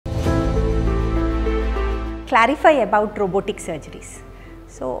clarify about robotic surgeries.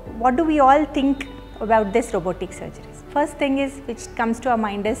 So what do we all think about this robotic surgeries? First thing is which comes to our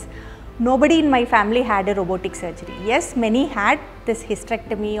mind is nobody in my family had a robotic surgery. Yes, many had this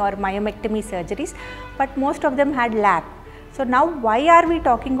hysterectomy or myomectomy surgeries, but most of them had lap. So now why are we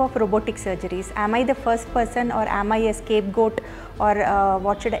talking of robotic surgeries? Am I the first person, or am I a scapegoat, or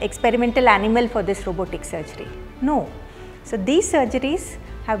experimental animal for this robotic surgery? No. So these surgeries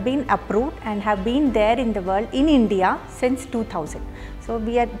have been approved and have been there in the world in India since 2000. So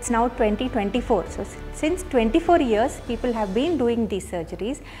it's now 2024. So since 24 years people have been doing these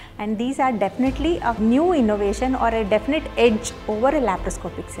surgeries, and these are definitely a new innovation or a definite edge over a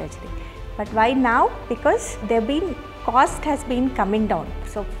laparoscopic surgery. But why now? Because cost has been coming down.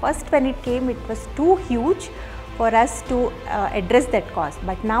 So first when it came, it was too huge for us to address that cost.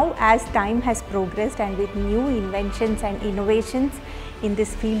 But now as time has progressed and with new inventions and innovations in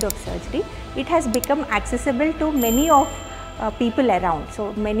this field of surgery, it has become accessible to many of people around.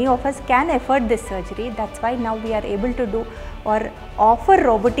 So many of us can afford this surgery. That's why now we are able to do or offer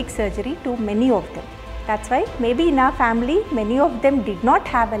robotic surgery to many of them. That's why maybe in our family many of them did not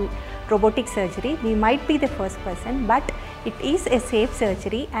have a robotic surgery. We might be the first person, but it is a safe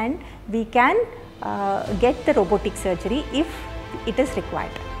surgery and we can get the robotic surgery if it is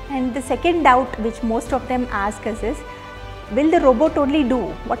required. And the second doubt which most of them ask us is, will the robot only do?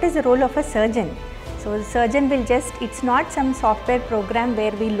 What is the role of a surgeon? So the surgeon will it's not some software program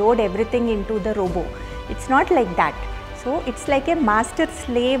where we load everything into the robot. It's not like that. So it's like a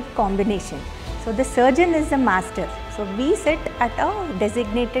master-slave combination. So the surgeon is the master. So we sit at a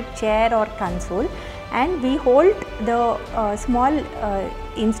designated chair or console and we hold the small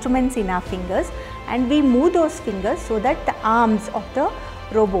instruments in our fingers, and we move those fingers so that the arms of the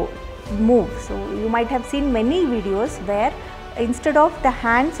robot move. So you might have seen many videos where instead of the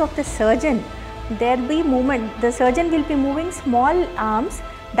hands of the surgeon, there will be movement. The surgeon will be moving small arms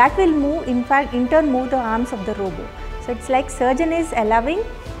that will move, in turn move the arms of the robot. So it's like surgeon is allowing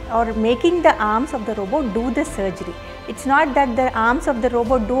or making the arms of the robot do the surgery. It's not that the arms of the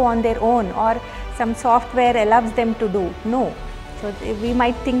robot do on their own or some software allows them to do. No. So we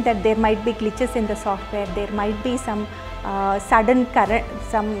might think that there might be glitches in the software, there might be some sudden current,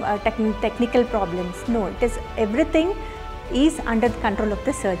 some technical problems. No, it is everything is under the control of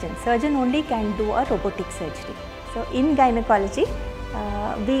the surgeon. Surgeon only can do a robotic surgery. So in gynecology,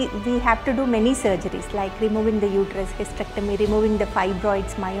 we have to do many surgeries like removing the uterus, hysterectomy, removing the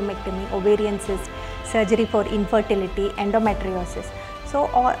fibroids, myomectomy, ovarian cyst, surgery for infertility, endometriosis. So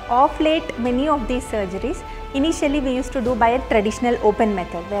of late, many of these surgeries, initially we used to do by a traditional open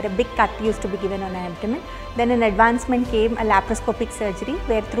method where a big cut used to be given on an abdomen. Then an advancement came, a laparoscopic surgery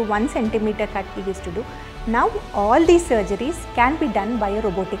where through 1 centimeter cut we used to do. Now all these surgeries can be done by a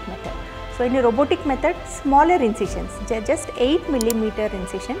robotic method. So in a robotic method, smaller incisions, just 8 millimeter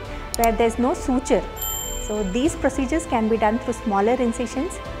incision where there is no suture. So these procedures can be done through smaller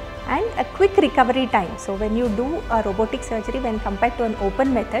incisions and a quick recovery time. So when you do a robotic surgery, when compared to an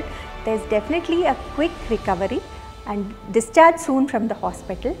open method, there is definitely a quick recovery and discharge soon from the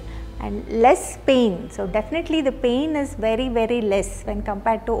hospital and less pain. So definitely the pain is very less when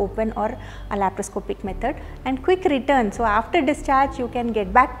compared to open or a laparoscopic method, and quick return. So after discharge you can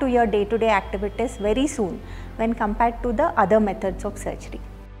get back to your day-to-day activities very soon when compared to the other methods of surgery.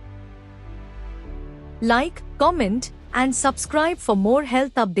 Like, comment and subscribe for more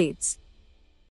health updates.